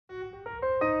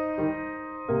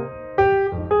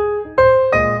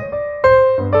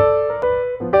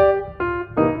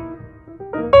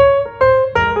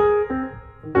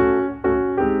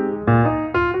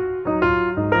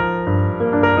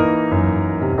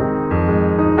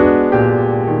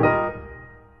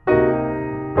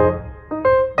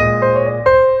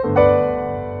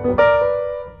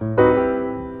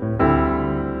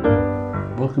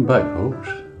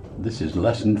This is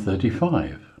lesson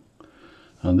 35,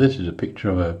 and this is a picture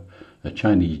of a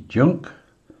Chinese junk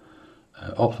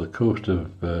off the coast of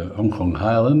Hong Kong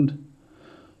Island,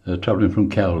 travelling from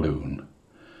Kowloon.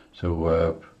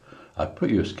 So I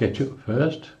put you a sketch up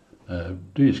first,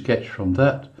 do your sketch from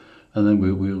that, and then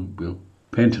we'll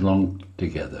paint along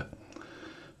together.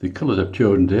 The colours I've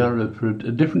chosen there are for a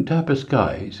different type of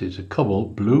sky. It's a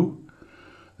cobalt blue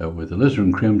with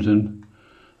alizarin crimson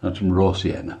and some raw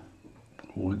sienna.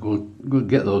 We'll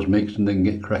get those mixed and then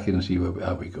get cracking and see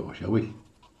how we go, shall we?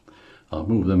 I'll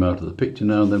move them out of the picture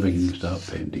now and then we can start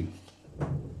painting.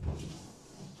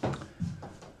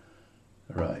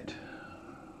 Right.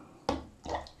 The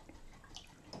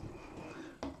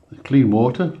clean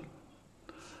water.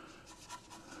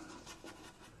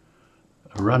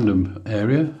 A random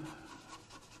area.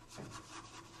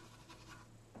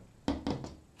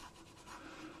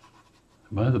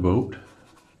 By the boat.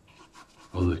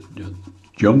 Or the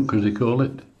junk, as they call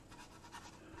it.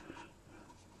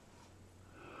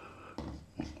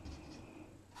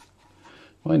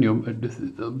 Mind you, but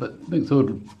make it a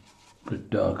bit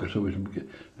darker so we can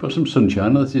put some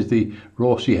sunshine. This is the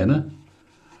raw sienna.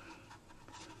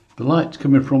 The light's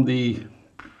coming from the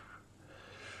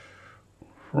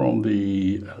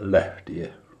left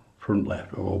here, front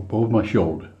left, or above my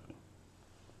shoulder.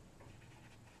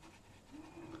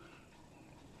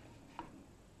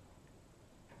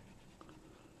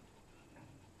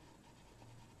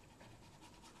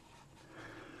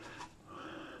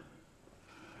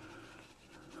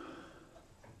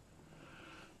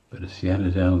 Bit of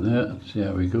sienna down there, let's see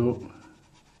how we go.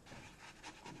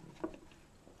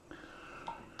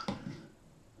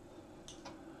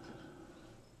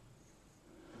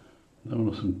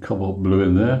 Now some cobalt blue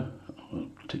in there. I'll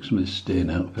take some of this stain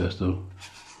out first though.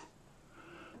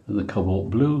 And the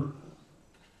cobalt blue.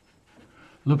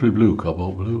 Lovely blue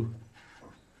cobalt blue.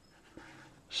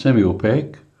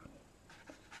 Semi-opaque,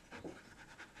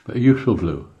 but a useful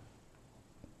blue.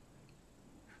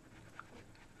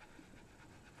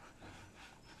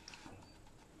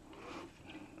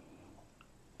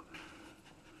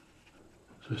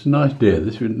 So it's a nice day.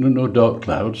 This no dark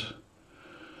clouds.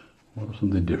 Want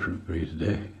something different for you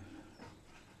today.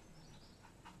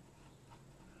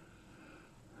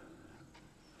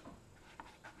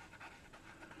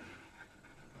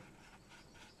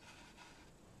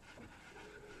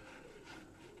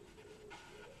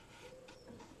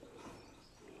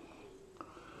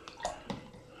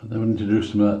 And then we'll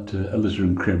introduce some of that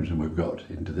alizarin crimson we've got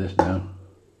into this now.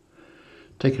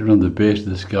 Take it around the base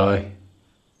of the sky.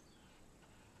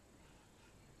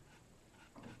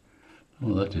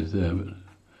 Well, that is there, but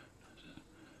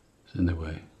it's in the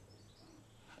way.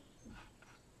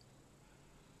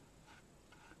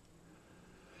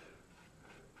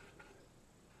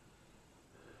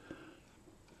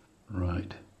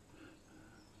 Right.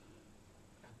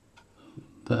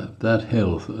 That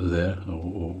hill there,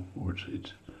 or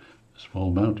it's a small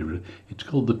mountain really. It's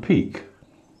called the Peak.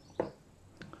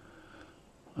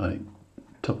 Right,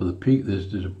 top of the peak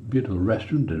there's a beautiful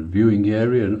restaurant and a viewing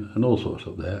area and all sorts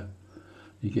up there.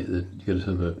 You get a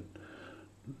sort of a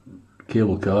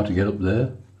cable car to get up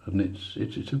there, and it's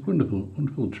a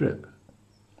wonderful trip.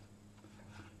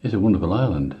 It's a wonderful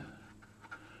island.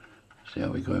 See how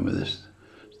we're going with this.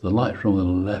 So the light from the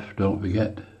left, don't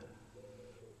forget.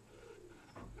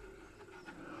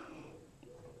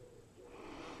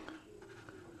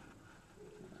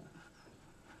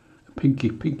 A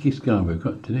pinky sky we've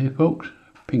got today, folks.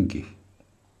 Pinky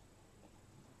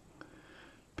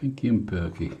and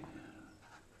perky.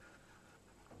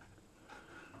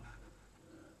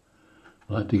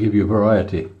 I like to give you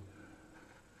variety.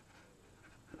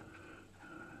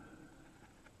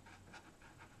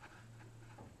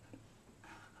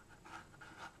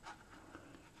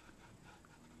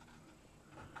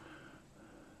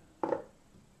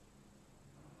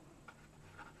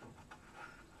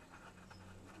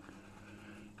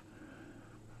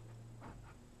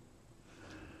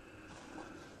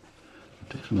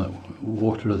 Take some of that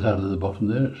water out of the bottom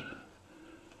there. It's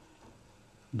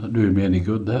not doing me any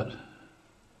good, that.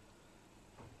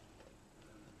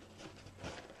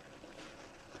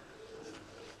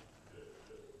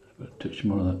 Touch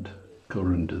more of that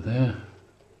colour into there.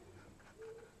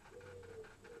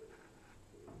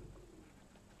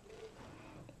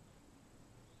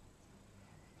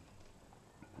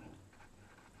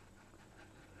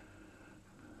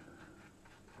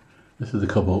 This is the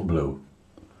cobalt blue.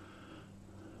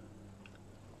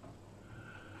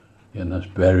 Yeah, nice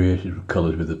variation of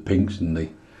colours with the pinks and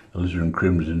the alizarin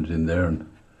crimsons in there, and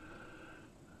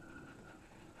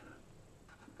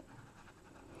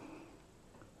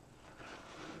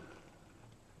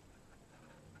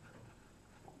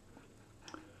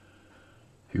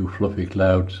few fluffy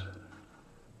clouds.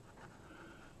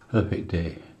 Perfect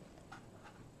day.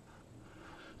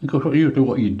 Of course, usually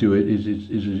what you do is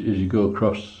you go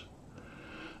across.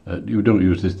 You don't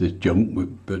use this junk,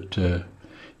 but you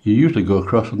usually go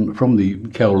across from the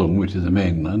Kowloon, which is the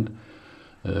mainland,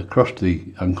 across to the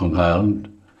Hong Kong Island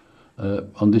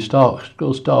on the Star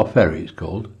Ferry. It's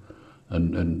called,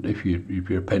 and if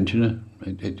you're a pensioner,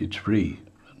 it's free.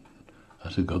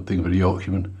 That's a good thing for the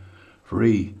Yorkshireman,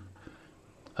 free.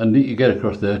 And you get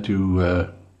across there to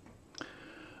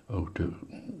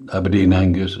Aberdeen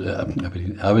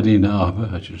Harbour,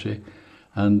 I should say,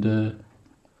 and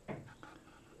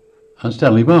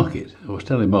Stanley Market.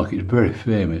 Stanley Market is very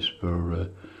famous for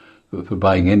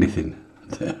buying anything.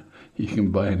 You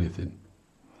can buy anything.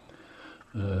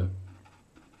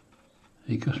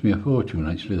 It cost me a fortune,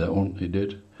 actually, that one. It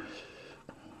did.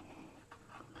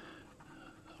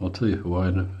 I'll tell you for why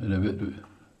in a bit.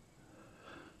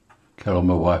 Carol,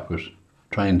 my wife, was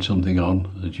trying something on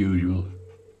as usual,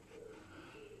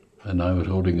 and I was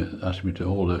asked me to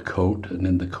hold her coat, and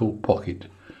in the coat pocket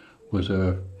was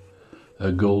a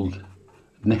gold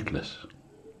necklace,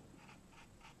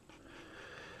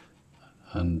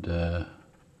 and of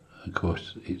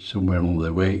course, it's somewhere along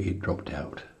the way it dropped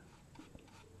out.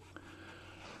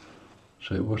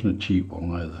 So it wasn't a cheap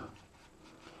one either,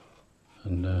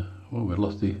 and we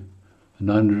lost the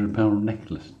 £900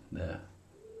 necklace there.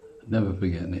 Never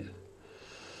forgetting it.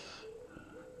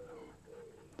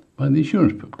 And the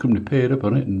insurance company paid up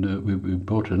on it, and we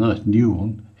bought a nice new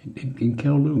one in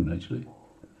Kowloon, actually.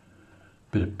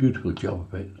 Bit a beautiful job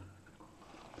of it.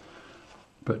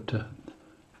 But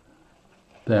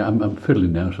there, I'm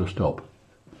fiddling now, so stop.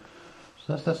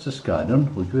 So that's the sky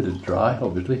done. We'll give it a dry,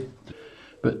 obviously.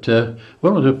 But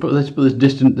let's put this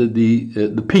distant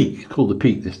the peak. It's called the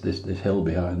peak. This hill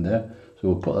behind there. So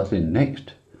we'll put that in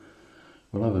next.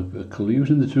 We'll have a colour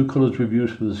using the two colours we've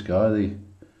used for the sky.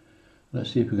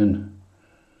 Let's see if we can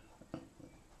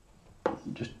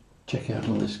just check out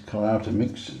all this colour out to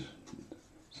mix.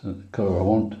 So the colour I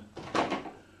want.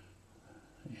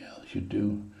 Yeah, that should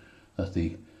do. That's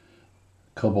the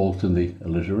cobalt and the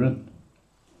alizarin.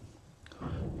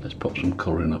 Let's pop some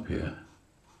colouring up here.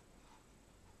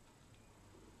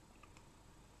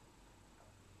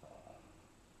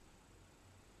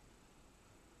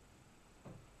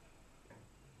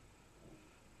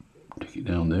 Take it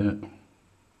down there.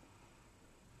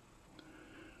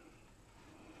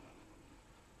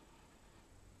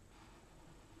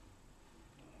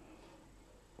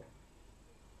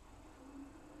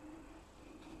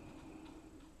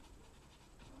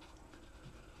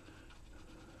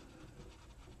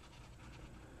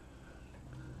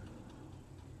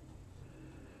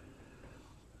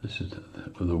 This is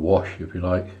the wash, if you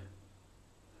like,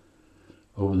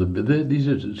 over these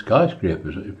are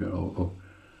skyscrapers, if you know,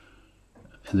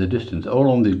 in the distance. All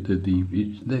on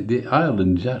the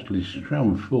island is actually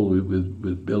crammed full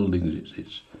with buildings.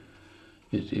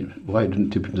 It's why it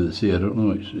didn't tip into the sea, I don't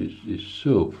know. It's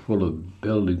so full of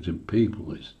buildings and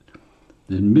people.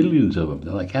 There's millions of them.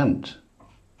 They're like ants.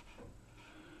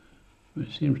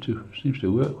 It seems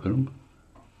to work for them.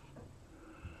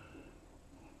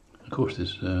 Of course, I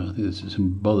think there's some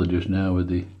bother just now with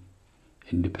the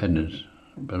independence,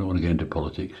 but I don't want to get into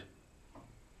politics.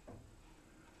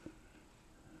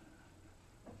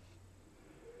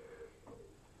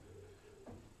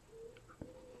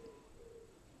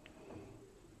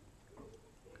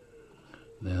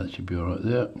 There, that should be all right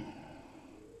there.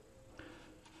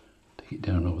 Take it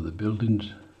down over the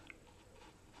buildings.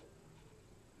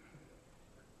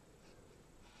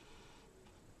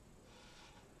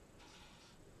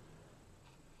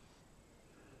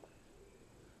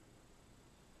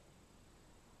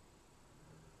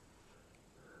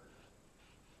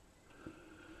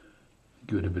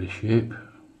 Give it a bit of shape.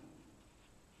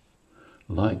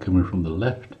 Light coming from the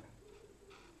left.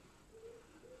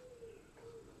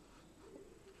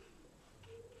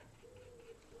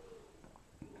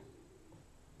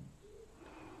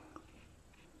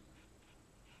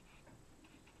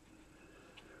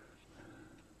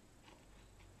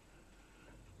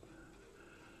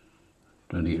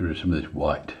 Trying to get rid of some of this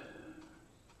white.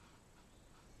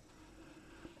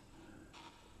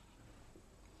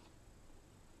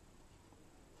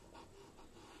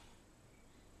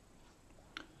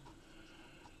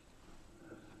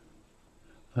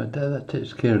 That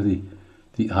takes care of the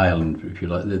island, if you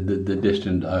like, the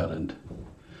distant island,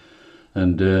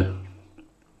 and of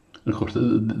course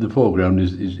the foreground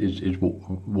is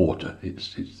water.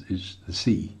 It's the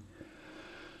sea,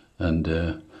 and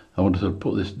I want to sort of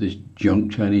put this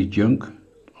Chinese junk,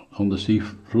 on the sea,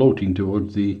 floating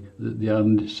towards the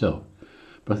island itself.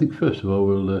 But I think first of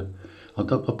all I'll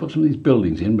put some of these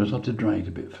buildings in, but I'll have to dry it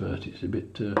a bit first. It's a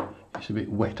bit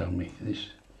wet on me. This,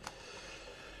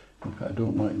 in fact, I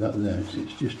don't like that there.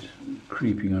 It's just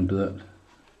creeping under that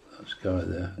sky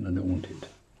there, and I don't want it.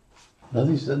 Now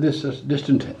these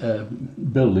distant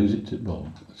buildings, well,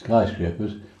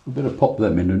 skyscrapers, we better pop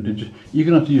them in, and you're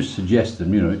going to have to just suggest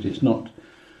them. You know, it's not.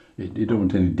 You don't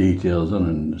want any details on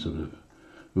and sort of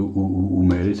who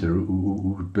made it or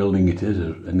whose building it is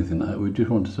or anything like that. We just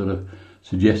want to sort of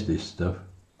suggest this stuff.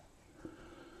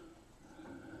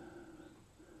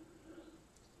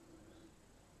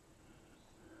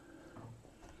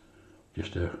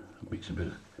 Just to mix a bit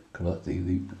of colour,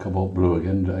 the cobalt blue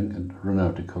again, and run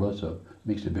out of colour, so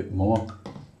mix a bit more.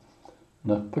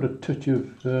 And I've put a touch of,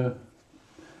 let's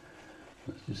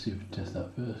just see if we test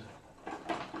that first.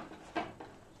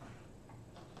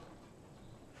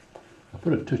 I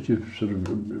put a touch of sort of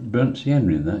burnt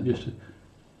sienna in that, just to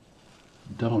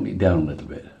darken it down a little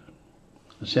bit.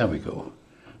 Let's see how we go.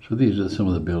 So these are some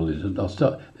of the buildings, and I'll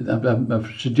start. I've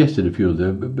suggested a few of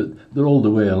them, but they're all the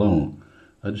way along.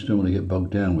 I just don't want to get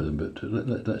bogged down with them. But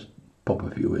let's pop a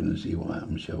few in and see what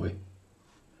happens, shall we?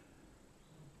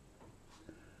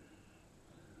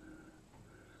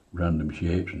 Random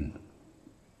shapes and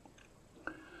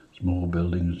small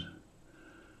buildings,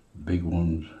 big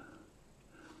ones,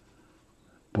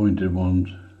 pointed ones,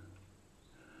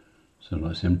 some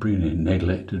like Semprini,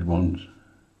 neglected ones.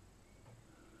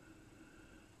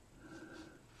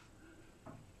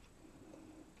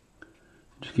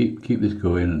 Just keep this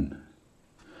going, and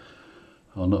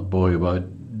I'll not bore you by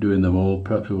doing them all.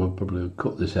 Perhaps we'll probably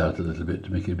cut this out a little bit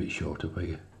to make it a bit shorter for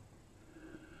you.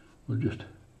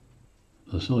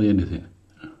 That's only anything.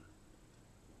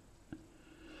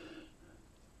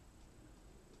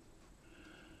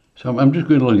 So I'm just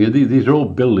going along here. These are all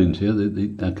buildings here.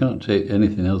 I can't say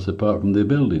anything else apart from the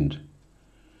buildings.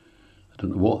 I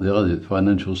don't know what they are. The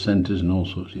financial centres and all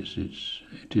sorts. It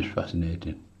is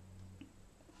fascinating.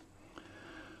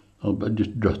 I'll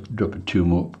just drop two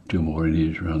more in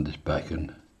here around this back,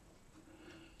 and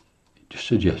just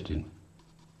suggesting.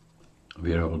 I'll be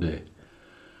here all day.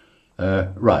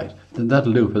 Right, then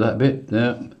that'll do for that bit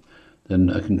there.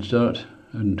 Then I can start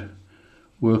and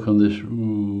work on this.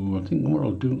 I think what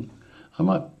I'll do,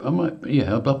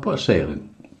 I'll put a sail in.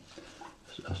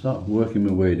 I'll start working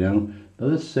my way down. Now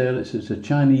this sail, it's a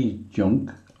Chinese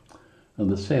junk,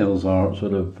 and the sails are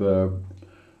sort of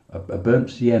a burnt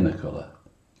sienna colour,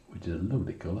 which is a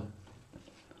lovely colour.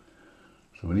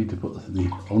 So we need to put the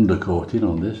undercoating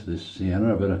on this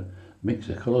sienna. I better mix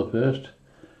the colour first.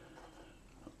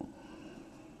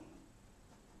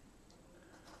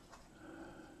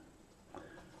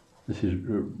 This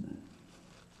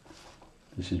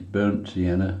is burnt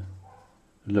sienna,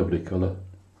 lovely colour.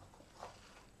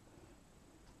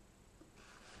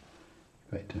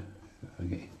 Right, if I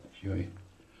get show you.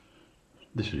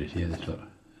 This is it here. This lot,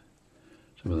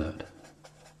 some of that.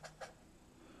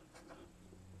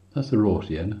 That's the raw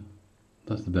sienna.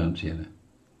 That's the burnt sienna.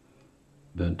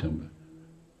 Burnt umber,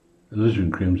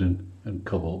 alizarin crimson, and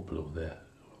cobalt blue there.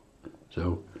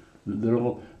 So they're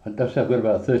all. I've got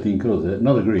about 13 colours there.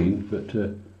 Not a green, but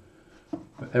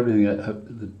everything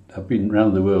I've been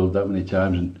around the world that many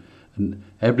times, and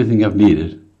everything I've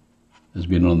needed has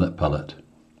been on that palette.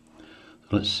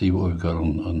 So let's see what we've got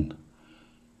on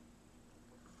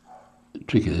the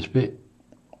trick of this bit.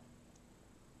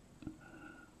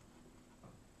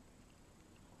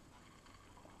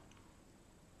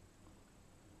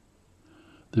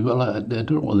 They've got like, I don't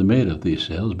know what they're made of, these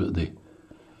sails, but they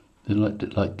look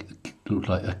like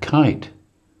a kite.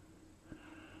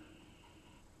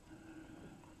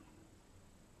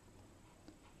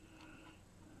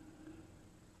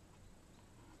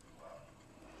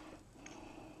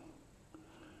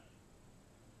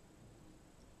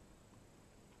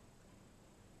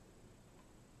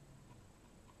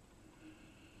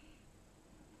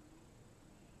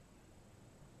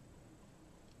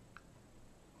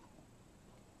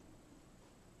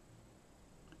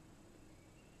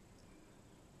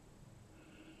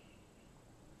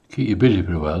 Keep you busy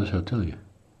for a while, this I'll tell you.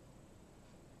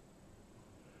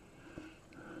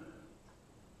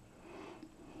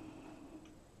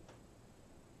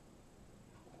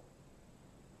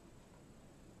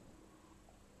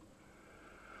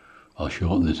 I'll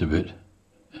shorten this a bit.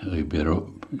 You better up.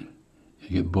 You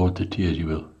get bored to tears, you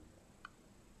will.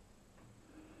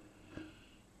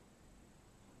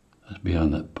 That's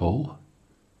behind that pole.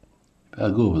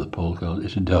 I'll go over the pole because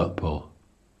it's a dark pole.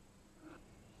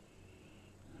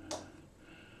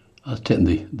 I was taking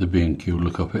the B&Q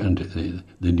look up at it, and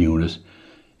the newness.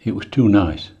 It was too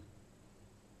nice.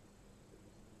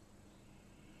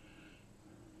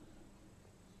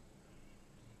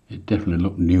 It definitely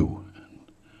looked new.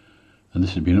 And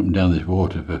this has been up and down this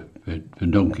water for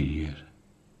donkey years.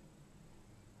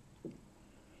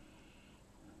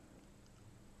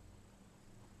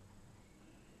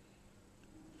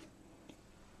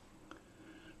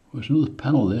 There's another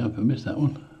panel there, if I missed that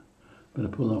one. Better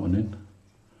put that one in.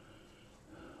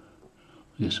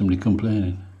 Get somebody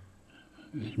complaining.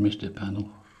 He's missed a panel.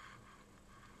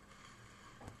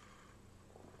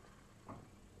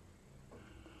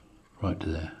 Right to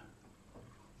there.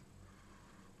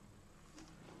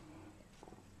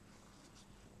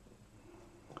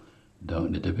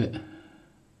 Darken it a bit.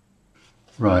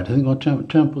 Right, I think I'll try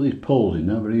and put these poles in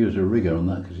now, but I use a rigger on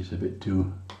that because it's a bit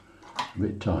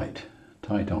tight.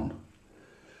 Tight on.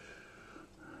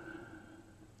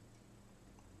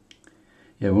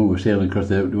 Yeah, when we were sailing across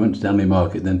we went to Stanley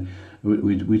Market, then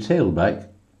we sailed back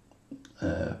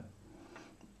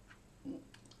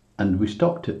and we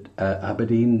stopped at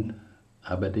Aberdeen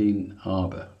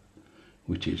Harbour,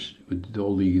 which is with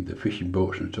all the fishing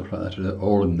boats and stuff like that, so they're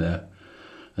all in there.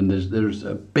 And there's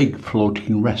a big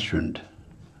floating restaurant,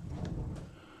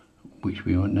 which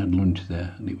we went and had lunch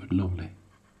there, and it was lovely.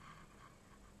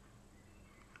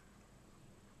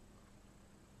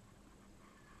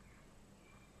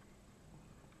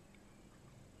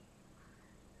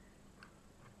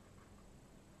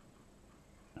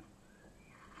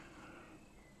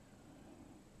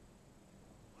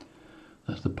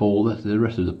 That's the pole, that's the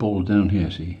rest of the pole down here,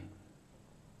 see?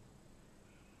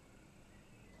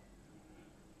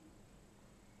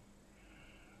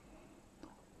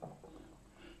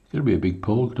 It's going to be a big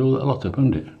pole, could hold a lot up,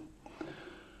 hasn't it?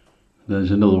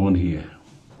 There's another one here.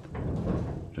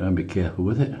 Try and be careful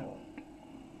with it.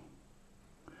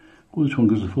 Oh, this one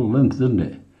goes the full length, doesn't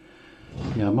it?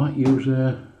 Yeah, I might use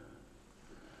a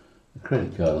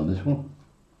credit card on this one.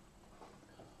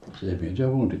 Save me a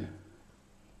job, won't it?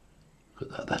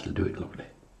 But that'll do it lovely.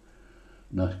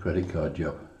 Nice credit card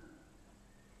job.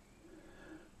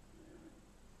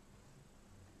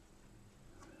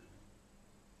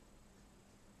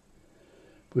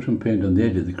 Put some paint on the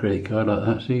edge of the credit card like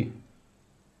that, see?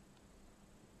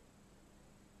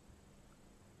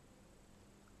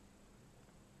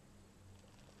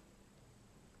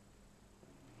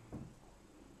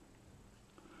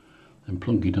 Then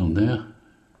plunk it on there.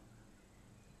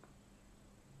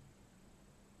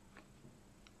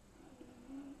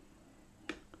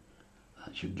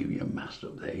 That should give you a mast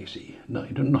up there, you see.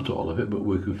 Not all of it, but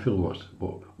we can fill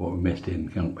what we messed in,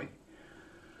 can't we?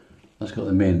 That's got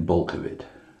the main bulk of it.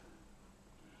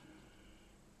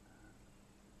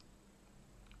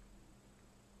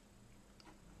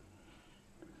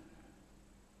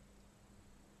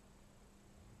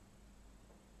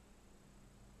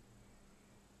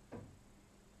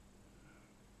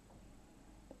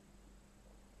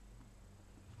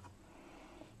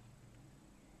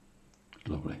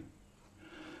 Lovely.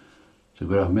 So we've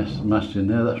got our mast in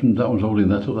there. That one's holding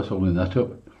that up. That's holding that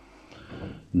up.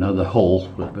 Now the hull.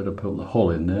 We'd better put the hull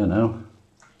in there now.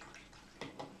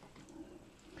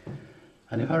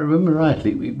 And if I remember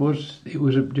rightly, it was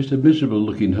just a miserable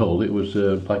looking hull. It was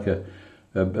like a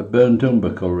burnt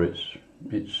umber colour.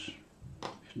 It's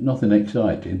nothing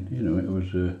exciting. You know, it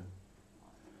was.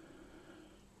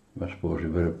 I suppose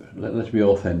let's be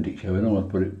authentic, shall we? Don't want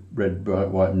to put it red, bright,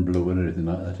 white, and blue, and anything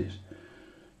like that.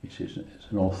 It's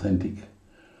an authentic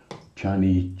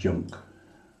Chinese junk.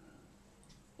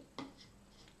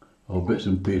 Or bits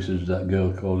and pieces, that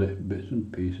girl called it. Bits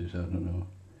and pieces, I don't know.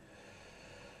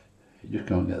 You just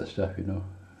can't get the stuff, you know.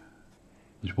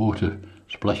 There's water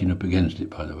splashing up against it,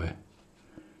 by the way.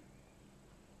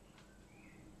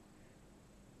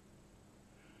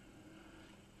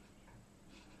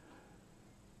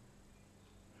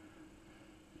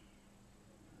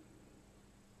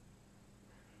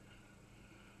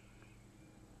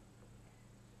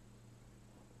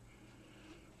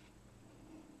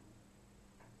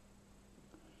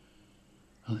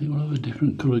 I think we'll have a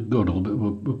different coloured gunnel, but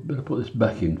we'll better put this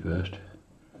back in first.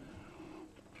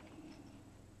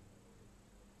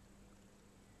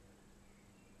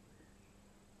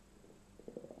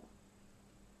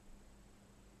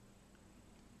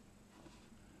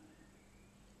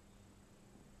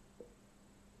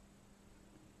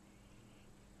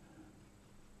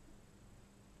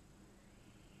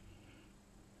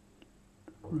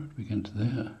 Right begin to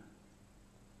there.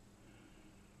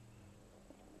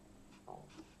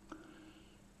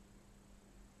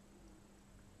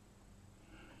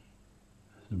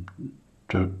 Some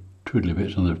twiddly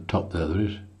bits on the top there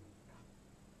is.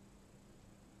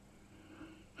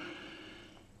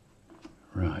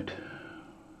 Right.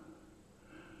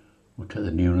 We'll take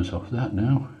the newness off that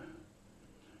now.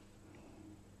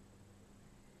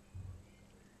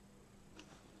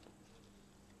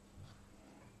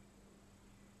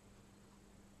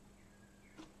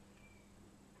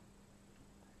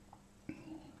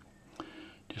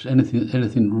 Because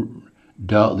anything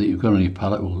dark that you've got on your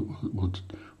palette will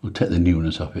take the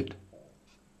newness off it.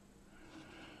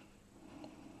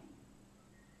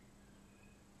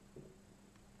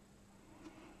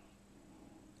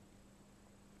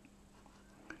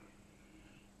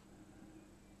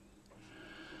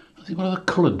 I think we'll have a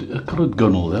coloured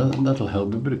gunnel there, that'll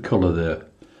help, a bit of colour there.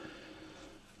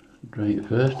 Dry it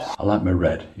first. I like my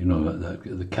red, you know,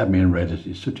 the cadmium red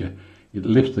is such a, it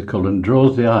lifts the colour and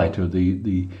draws the eye to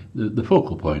the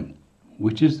focal point,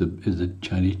 which is the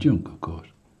Chinese junk, of course.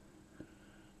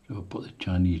 So we'll put the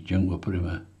Chinese junk, we'll put him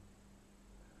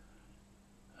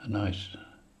a nice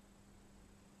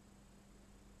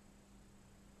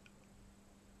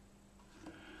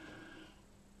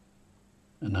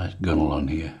gunnel on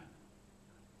here.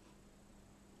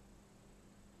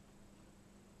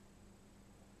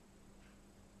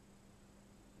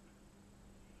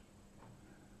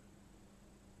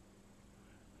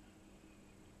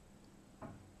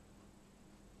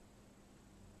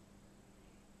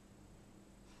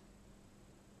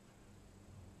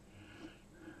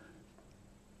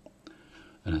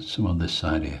 And some on this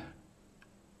side here.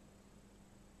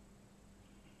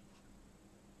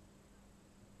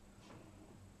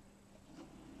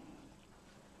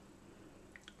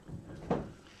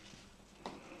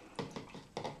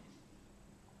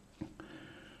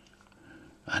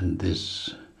 And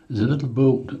there's a little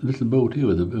boat here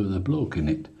with a bloke in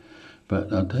it,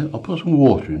 but I'll put some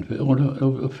water in.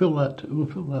 I'll fill that.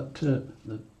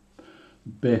 The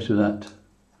base of that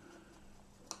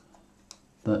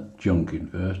junk in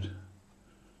first.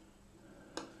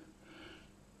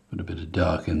 Put a bit of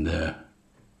dark in there.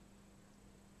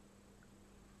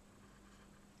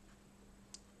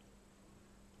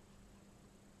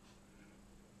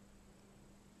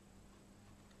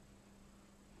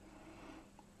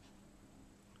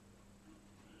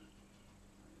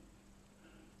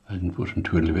 I can put some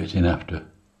twiddly bits in after.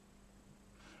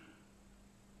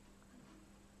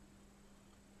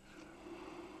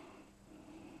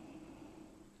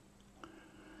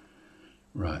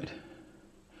 Right.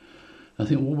 I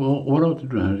think what I want to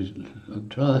do now is I'll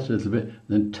try this a little bit,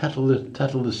 then tattle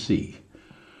the sea.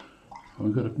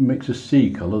 I've got to mix a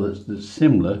sea colour that's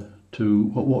similar to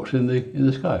what's in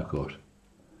the sky, of course.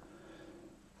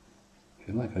 If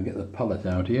you like, I'll get the palette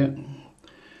out here.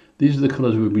 These are the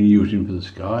colours we've been using for the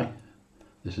sky.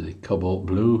 This is the cobalt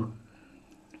blue.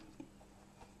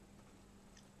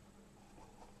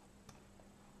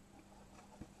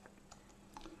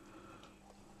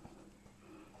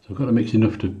 So I've got to mix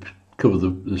enough to cover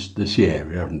the sea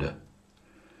area, haven't I?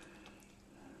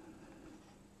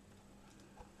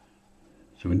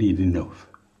 So we need enough.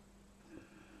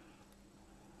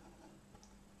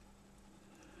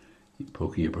 Keep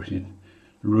poking your brush in.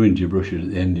 Ruins your brushes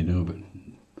at the end, you know, but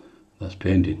that's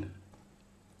painting.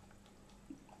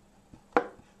 We're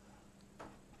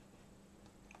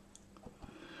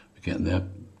getting there.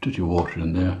 Touch of water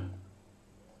in there.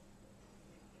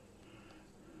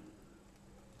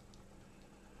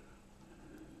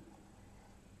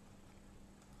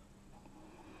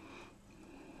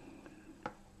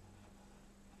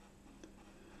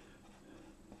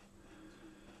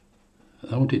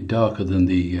 I want it darker than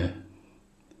the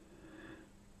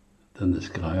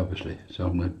sky, obviously. So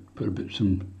I'm going to put a bit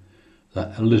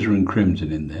that alizarin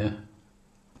crimson in there.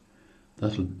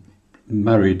 That'll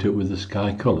marry it up with the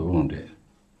sky colour, won't it?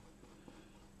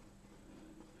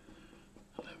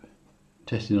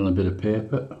 Testing on a bit of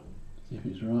paper. See if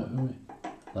it's right for me.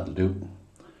 That'll do.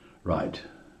 Right.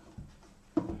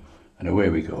 And away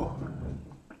we go.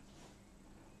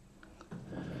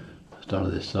 Start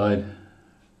at this side.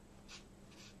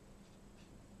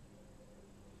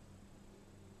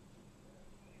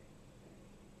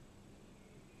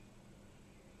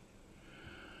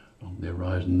 On the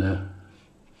horizon there.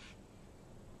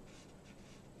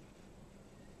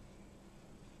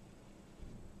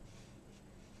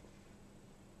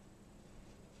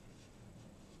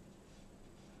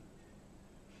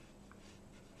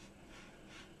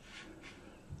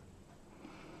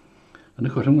 And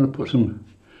of course I'm going to put some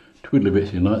twiddly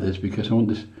bits in like this because I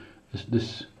want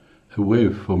this a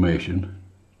wave formation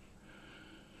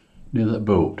near that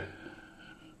boat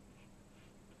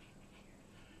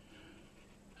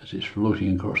as it's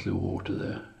floating across the water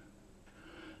there.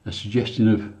 A suggestion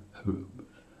of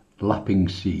a lapping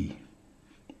sea.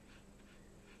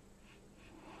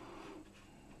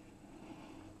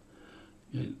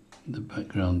 The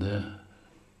background there.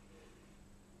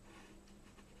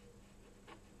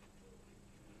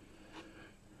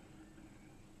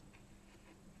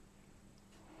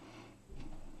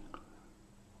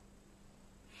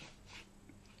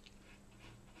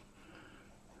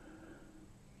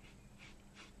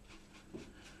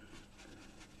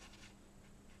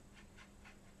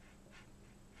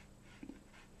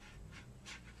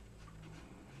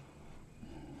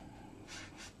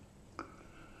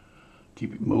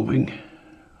 keep it moving.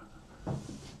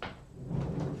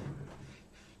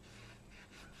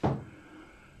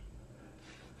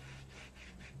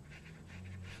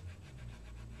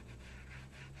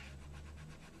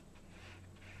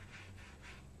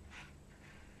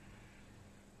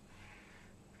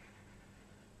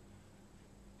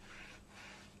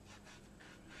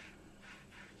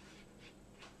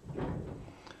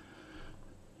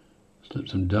 Slip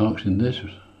some darks in this.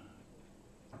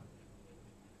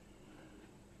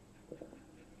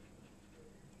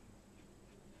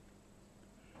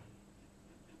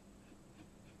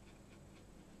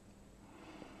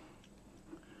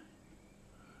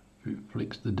 It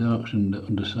flicks the darks on the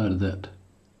underside of that,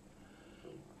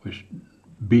 which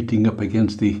beating up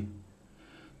against the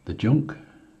junk.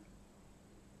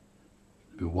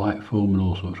 There'll be white foam and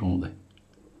all sorts, won't they?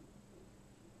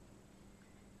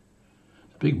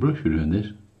 It's a big brush for doing this.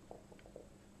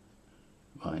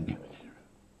 Fine.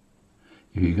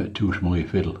 If you get too small, you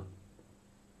fiddle.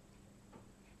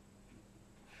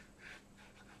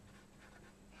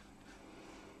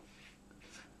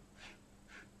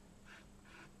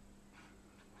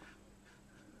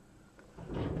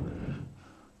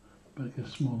 Better get a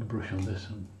smaller brush on this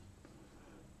and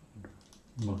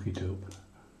muck it up.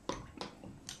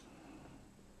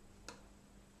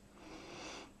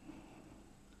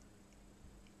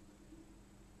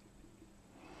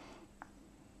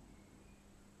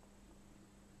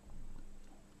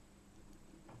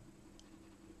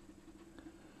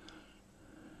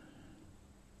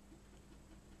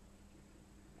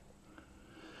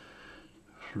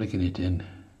 Flicking it in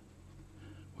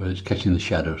where it's catching the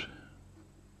shadows.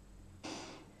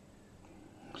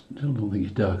 Still don't think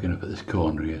it's dark enough at this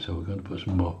corner here, so we're going to put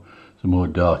some more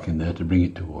dark in there to bring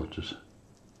it towards us.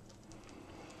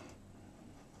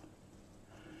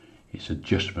 It's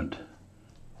adjustment.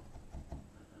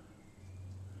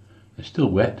 It's still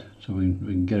wet, so we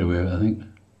can get away with it, I think.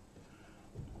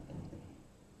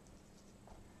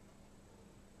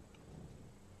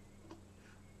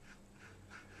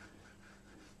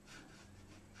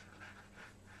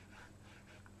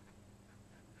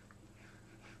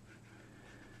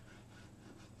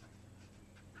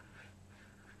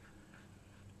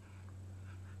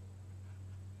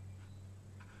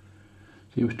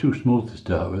 See, it was too smooth to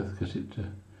start with because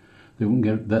they wouldn't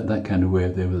get that kind of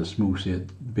wave there with a smooth sea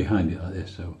behind it like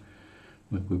this, so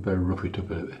we better rough it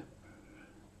up a bit.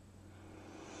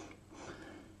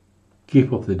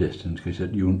 Keep up the distance because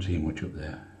you won't see much up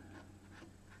there.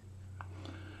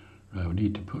 Right, we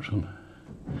need to put some,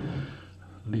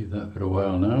 leave that for a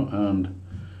while now, and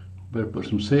better put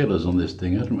some sailors on this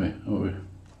thing, haven't we?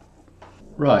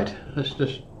 Right, let's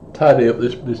just tidy up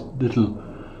this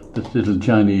little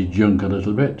Chinese junk a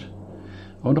little bit.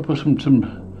 I want to put some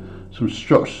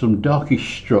struts, some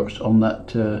darkish struts on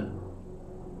that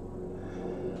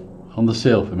on the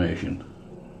sail formation.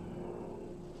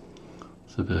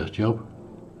 That's the first job.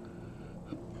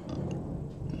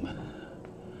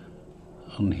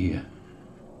 On here.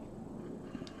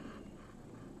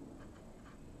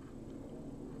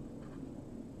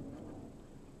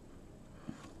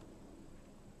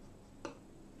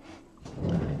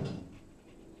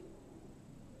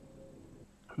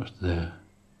 Across there,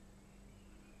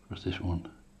 across this one,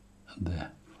 and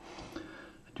there.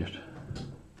 Just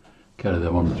carry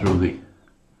them on through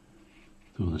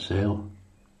the sail.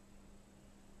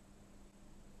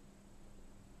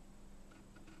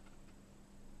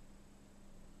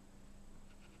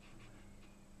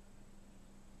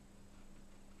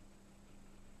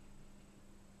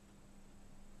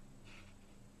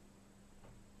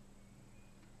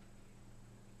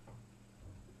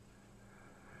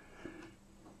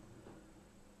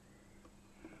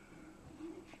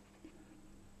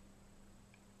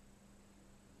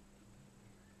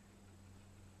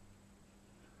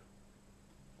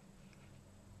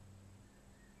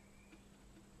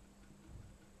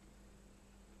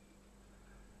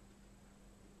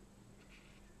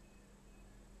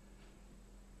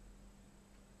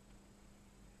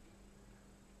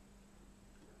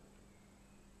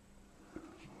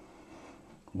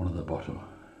 One at the bottom,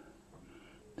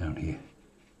 down here.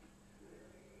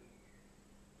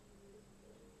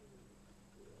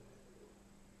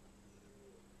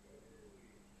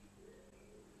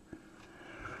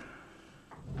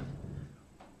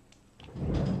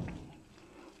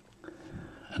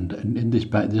 And in this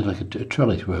back there's like a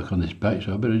trellis work on this back,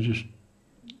 so I better just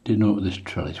denote this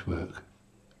trellis work.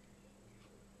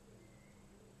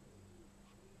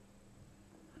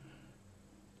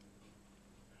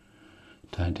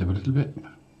 Tighten it up a little bit,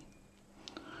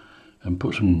 and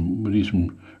we need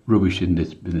some rubbish in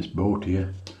this boat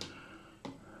here.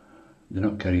 They're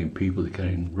not carrying people, they're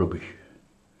carrying rubbish.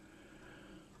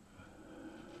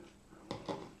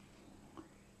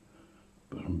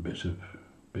 Put some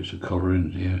bits of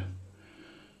colouring here.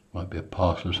 Might be a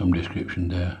parcel of some description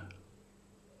there.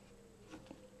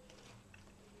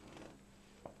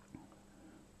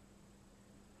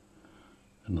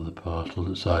 Another parcel at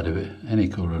the side of it. Any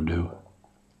colour will do.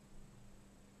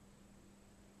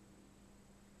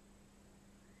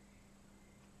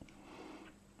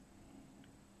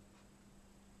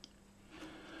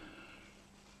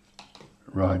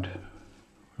 Right,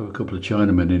 we have a couple of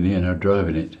Chinamen in here now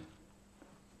driving it,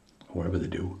 or whatever they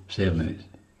do, sailing it.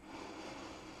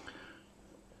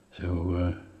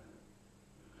 So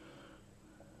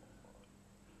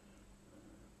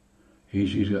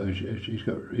he's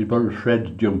borrowed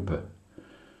Fred's jumper,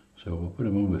 so we'll put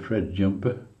him on with Fred's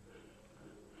jumper.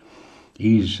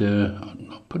 He's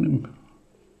I'll put him.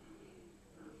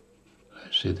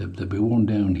 Let's see, there'll be one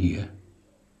down here.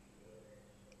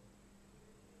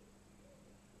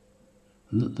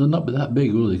 They'll not be that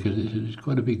big, will they? Because it's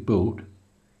quite a big boat,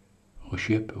 or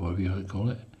ship, or whatever you want to call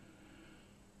it.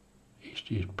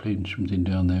 He's playing something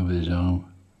down there with his arm.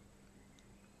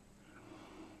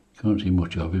 Can't see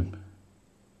much of him.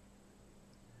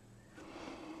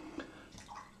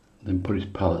 Then put his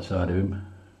pallet side of him.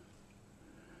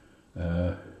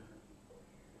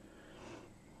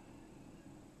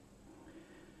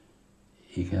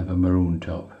 He can have a maroon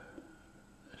top.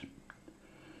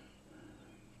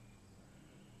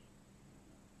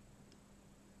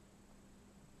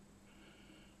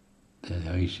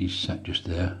 There, he's sat just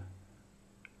there,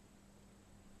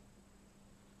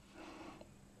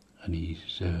 and he's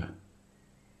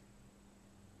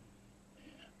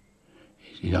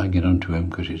hanging onto him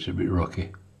because it's a bit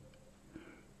rocky.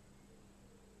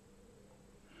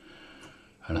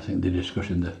 And I think they're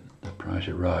discussing the price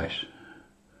of rice.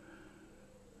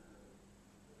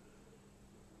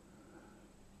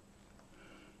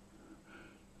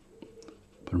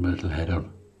 Put him a little head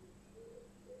on.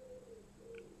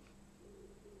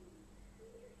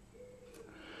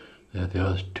 There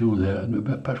are two there, and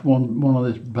perhaps one on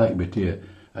this back bit here.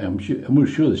 I'm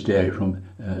sure they steer it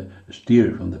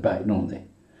from the back, don't they?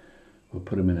 We'll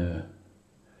put him in a.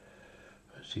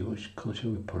 Let's see, which colour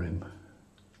shall we put him?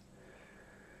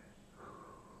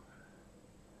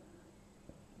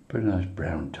 Put a nice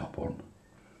brown top on,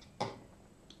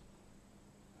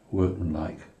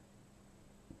 workmanlike.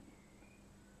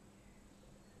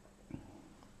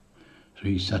 So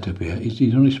he's sat up here.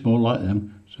 He's only small like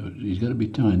them. So he's got to be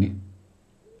tiny.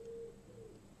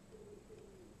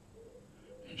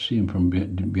 You see him from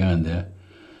behind there,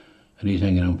 and he's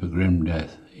hanging on for grim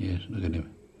death. Yes, look at him.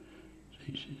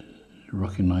 He's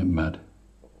rocking like mad.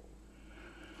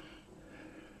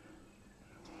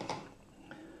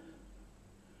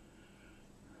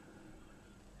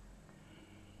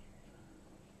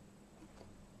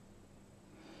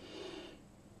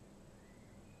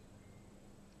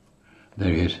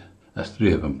 There he is. That's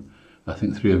three of them. I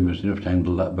think three of them is enough to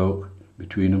handle that boat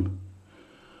between them.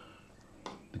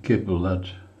 The capable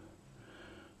lads.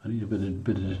 I need a bit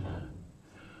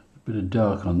of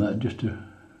dark on that just to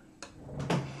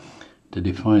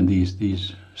define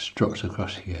these struts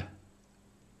across here.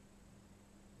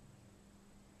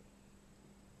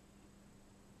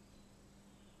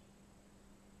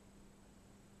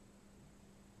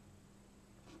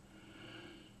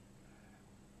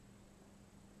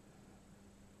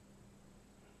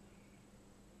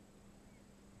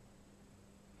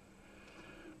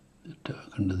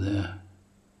 Dark under there.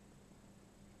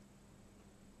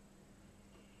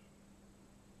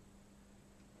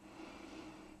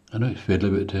 I know it's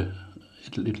fiddly, but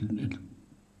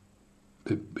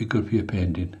it'll be good for your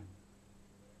painting.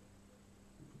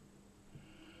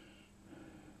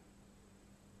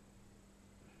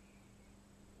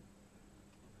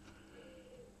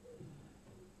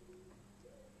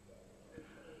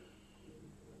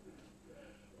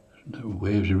 The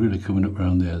waves are really coming up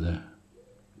around there.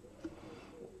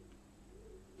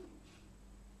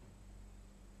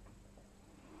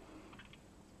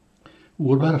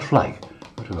 What about a flag?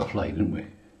 We have a flag, didn't we?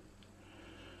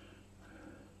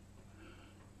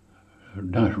 A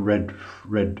nice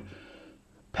red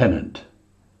pennant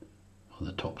on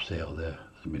the top sail there.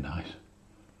 That'd be nice.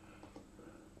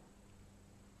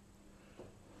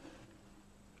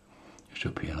 Just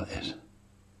up here like this.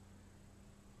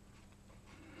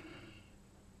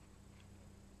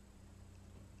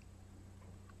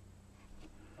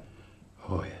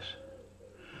 Oh yes.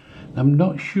 I'm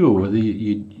not sure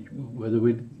whether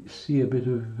we'd see a bit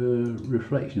of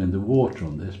reflection in the water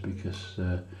on this because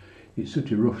it's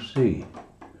such a rough sea.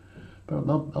 But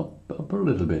I'll put a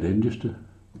little bit in just to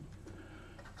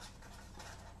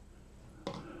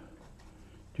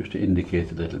just to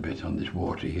indicate a little bit on this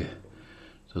water here.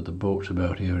 So the boat's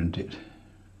about here, isn't it?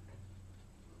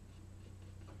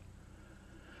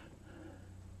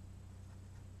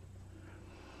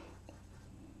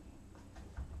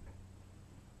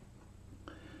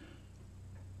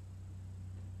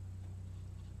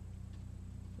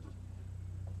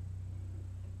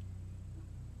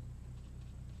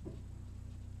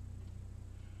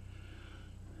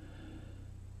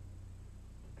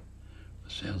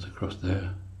 Sails across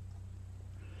there.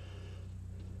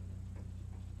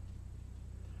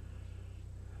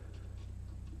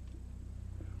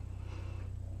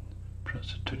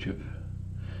 Perhaps a touch of,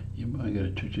 you might get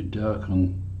a touch of dark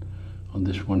on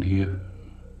this one here.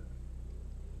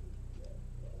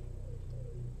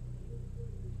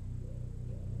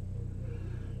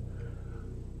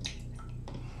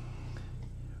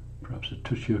 Perhaps a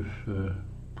touch of,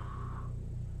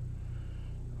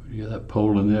 you get that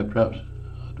pole in there perhaps?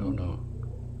 I don't know.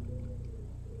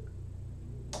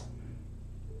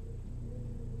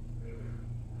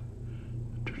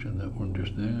 Touch on that one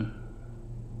just there.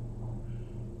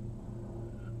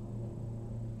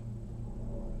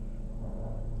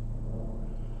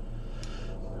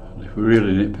 And if we're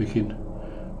really nitpicking,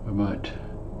 we might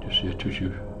just see a touch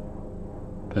of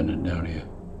pendant down here.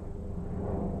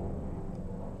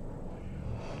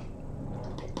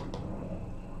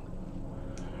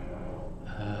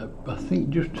 I think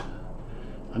just,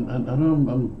 and I know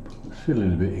I'm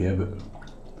fiddling a bit here, but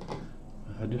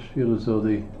I just feel as though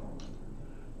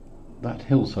that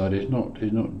hillside is not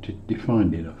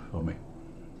defined enough for me.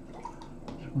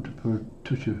 I just want to put a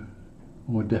touch of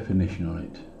more definition on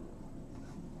it.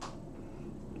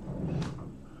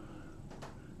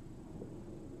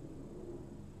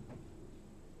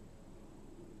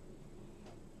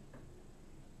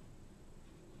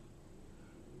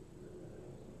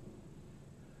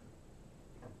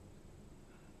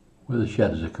 Where the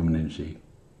shadows are coming in, see,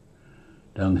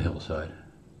 down the hillside.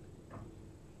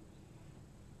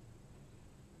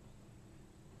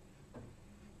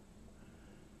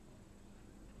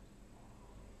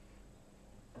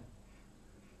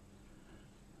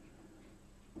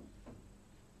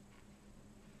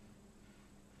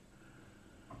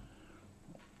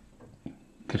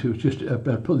 Because it was just, I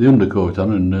put the undercoat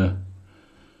on and I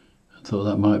thought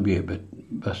that might be it, but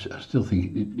I still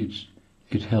think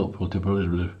it's helpful to put a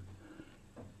little bit of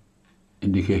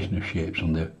indication of shapes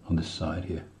on this side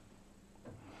here.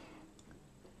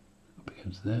 Up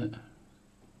against there.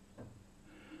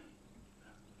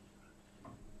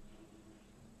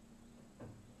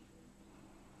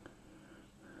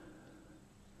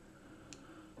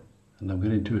 And I'm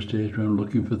getting to a stage where I'm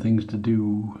looking for things to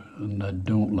do, and I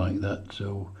don't like that.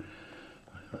 So,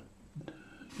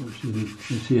 let's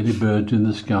see any birds in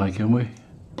the sky, can we?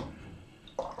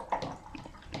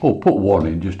 Oh, put one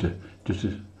in just to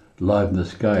liven the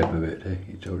sky up a bit. Eh?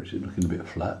 It's already looking a bit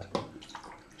flat.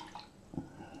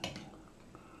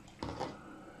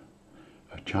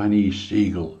 A Chinese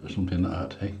seagull or something like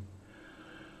that. Eh?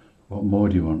 What more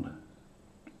do you want?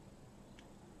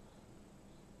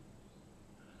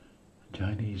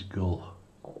 Chinese gull.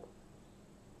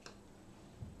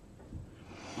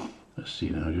 Let's see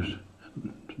now, just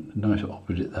nice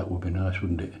opposite that would be nice,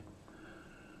 wouldn't it?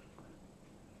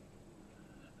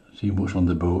 See what's on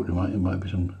the boat, there might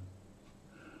be some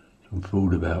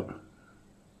food about.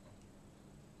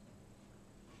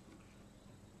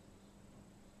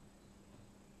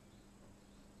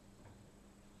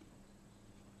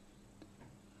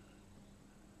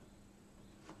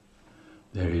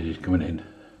 There he is coming in.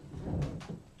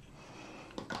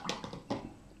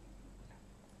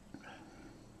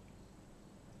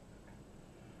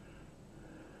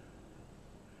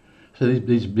 So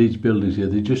these buildings here,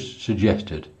 they're just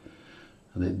suggested.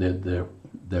 They're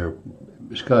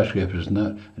skyscrapers and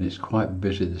that, and it's quite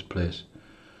busy, this place.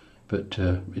 But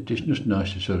it's just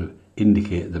nice to sort of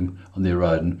indicate them on the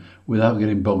horizon without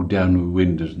getting bogged down with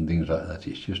windows and things like that.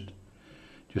 It's just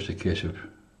a case of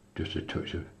just a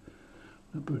touch of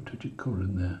colour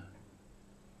in there.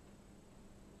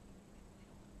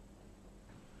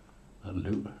 That'll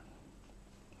do.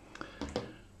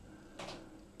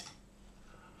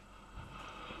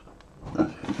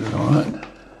 That's all right.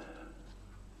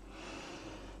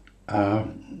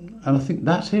 And I think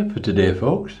that's it for today,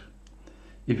 folks.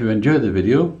 If you enjoyed the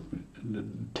video,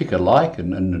 tick a like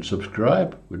and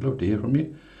subscribe. We'd love to hear from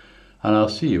you. And I'll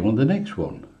see you on the next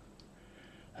one.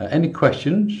 Any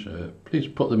questions, please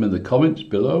put them in the comments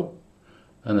below.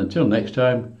 And until next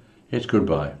time, it's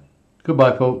goodbye.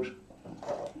 Goodbye, folks.